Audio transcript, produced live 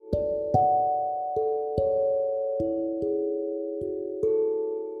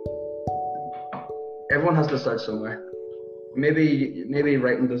everyone has to start somewhere. Maybe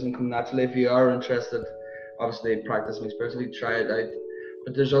writing doesn't come naturally. If you are interested, obviously practice makes perfect. Try it out.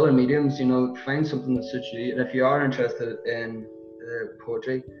 But there's other mediums, find something that suits you. And if you are interested in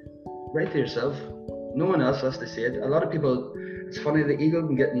poetry, write to yourself. No one else has to see it. A lot of people, it's funny, the ego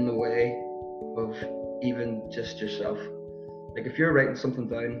can get in the way of even just yourself. Like if you're writing something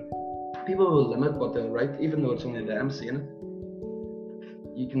down, people will limit what they'll write, even though it's only them seeing it.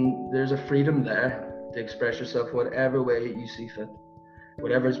 There's a freedom there to express yourself whatever way you see fit.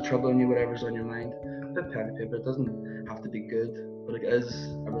 Whatever's troubling you, whatever's on your mind, put pen and paper. It doesn't have to be good, but it is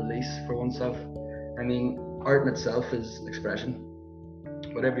a release for oneself. I mean, art in itself is expression.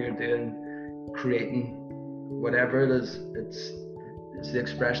 Whatever you're doing, creating, whatever it is, it's the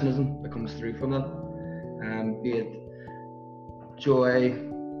expressionism that comes through from that. Be it joy,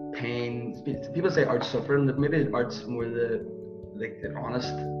 pain. People say art's suffering, but maybe art's more the honest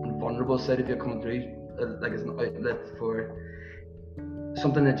and vulnerable side of you coming through, like as an outlet for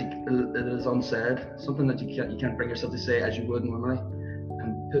something that is unsaid, something that you can't bring yourself to say as you would normally,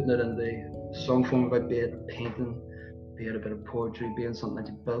 and putting it in the song form, about be it painting, be it a bit of poetry, being something that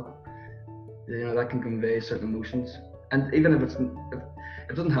you built, that can convey certain emotions. And even if it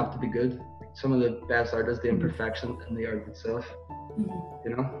doesn't have to be good, some of the best art is the imperfection in the art itself.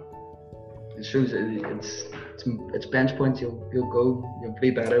 It shows it's bench points. You'll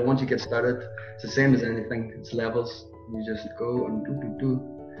be better once you get started. It's the same as anything. It's levels. You just go and do.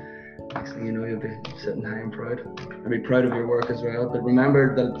 Next thing you know, you'll be sitting high and proud. And be proud of your work as well. But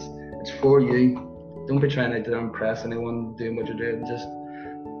remember that it's for you. Don't be trying to impress anyone doing what you're doing. Just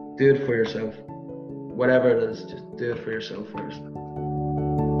do it for yourself. Whatever it is, just do it for yourself first.